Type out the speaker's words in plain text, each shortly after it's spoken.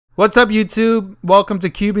What's up, YouTube? Welcome to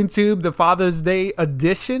CubingTube, the Father's Day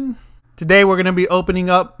edition. Today we're going to be opening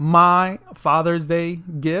up my Father's Day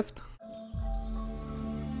gift.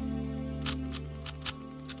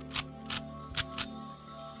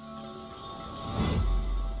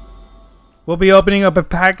 We'll be opening up a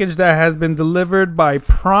package that has been delivered by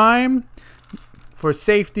Prime. For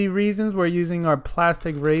safety reasons, we're using our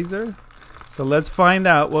plastic razor. So let's find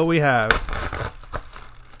out what we have.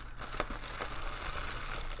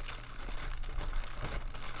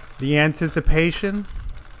 The anticipation.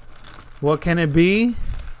 What can it be?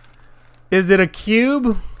 Is it a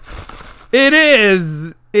cube? It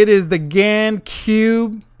is! It is the GAN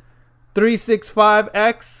Cube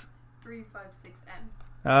 365X.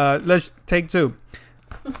 356M. Let's take two.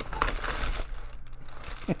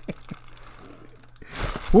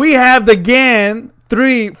 We have the GAN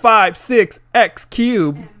 356X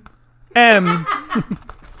Cube M.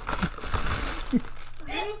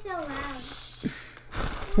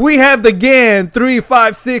 We have the GAN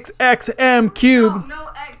 356XM Cube. No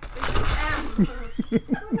X, it's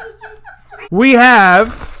M. We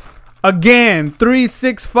have a GAN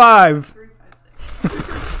 365.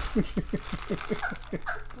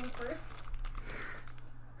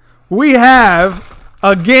 We have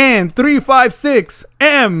a GAN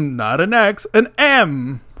 356M, not an X, an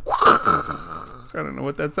M. I don't know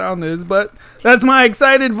what that sound is, but that's my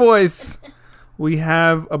excited voice. We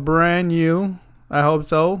have a brand new, I hope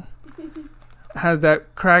so, has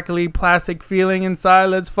that crackly plastic feeling inside.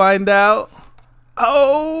 Let's find out.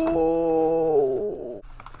 Oh,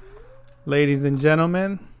 ladies and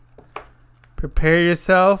gentlemen, prepare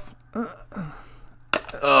yourself.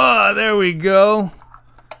 Oh, there we go.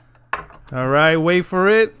 All right, wait for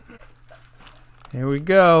it. Here we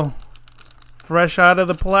go. Fresh out of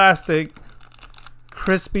the plastic.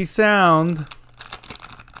 Crispy sound.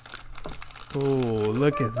 Oh,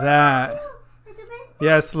 look at that.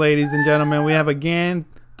 Yes, ladies and gentlemen, we have a GAN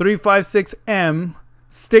 356M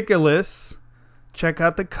stickerless. Check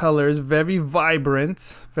out the colors. Very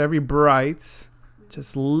vibrant. Very bright.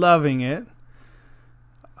 Just loving it.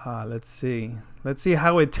 Let's see. Let's see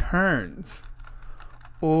how it turns.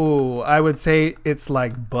 Oh, I would say it's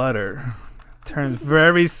like butter. Turns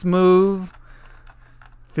very smooth.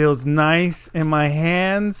 Feels nice in my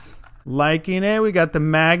hands. Liking it. We got the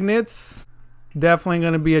magnets. Definitely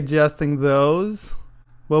going to be adjusting those.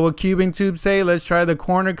 What will CubingTube say? Let's try the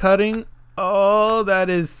corner cutting. Oh, that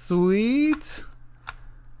is sweet.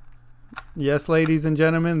 Yes, ladies and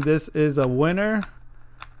gentlemen, this is a winner.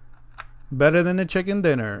 Better than a chicken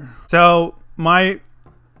dinner. So, my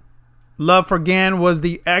love for GAN was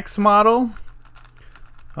the X model.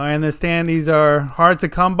 I understand these are hard to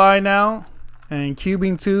come by now, and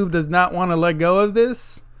CubingTube does not want to let go of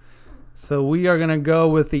this. So we are going to go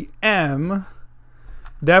with the M.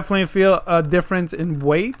 Definitely feel a difference in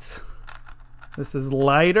weight. This is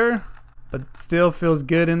lighter, but still feels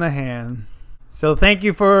good in the hand. So thank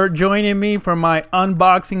you for joining me for my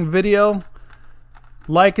unboxing video.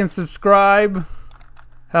 Like and subscribe.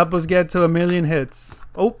 Help us get to 1 million hits.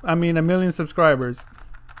 Oh, I mean 1 million subscribers.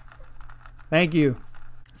 Thank you.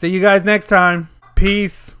 See you guys next time.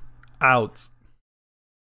 Peace out.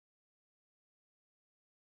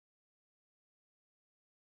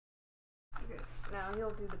 Okay, now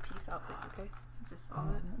you'll do the peace out thing, okay? So just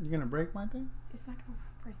on it. You're gonna break my thing? It's not gonna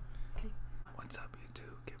break. Okay. What's up,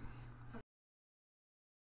 YouTube?